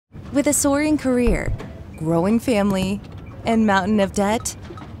With a soaring career, growing family, and mountain of debt,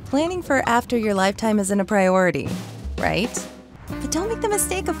 planning for after your lifetime isn't a priority, right? But don't make the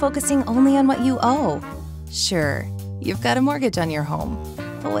mistake of focusing only on what you owe. Sure, you've got a mortgage on your home,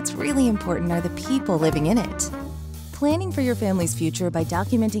 but what's really important are the people living in it. Planning for your family's future by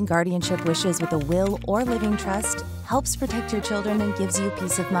documenting guardianship wishes with a will or living trust helps protect your children and gives you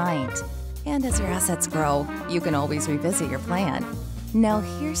peace of mind. And as your assets grow, you can always revisit your plan. Now,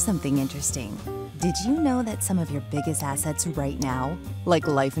 here's something interesting. Did you know that some of your biggest assets right now, like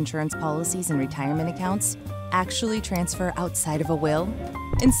life insurance policies and retirement accounts, actually transfer outside of a will?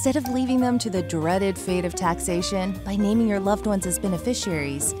 Instead of leaving them to the dreaded fate of taxation by naming your loved ones as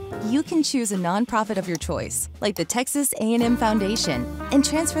beneficiaries, you can choose a nonprofit of your choice, like the Texas A&M Foundation, and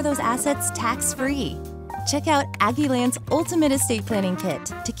transfer those assets tax-free. Check out Aggieland's Ultimate Estate Planning Kit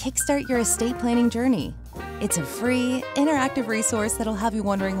to kickstart your estate planning journey. It's a free, interactive resource that'll have you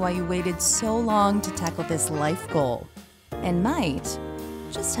wondering why you waited so long to tackle this life goal, and might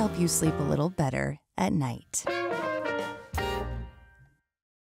just help you sleep a little better at night.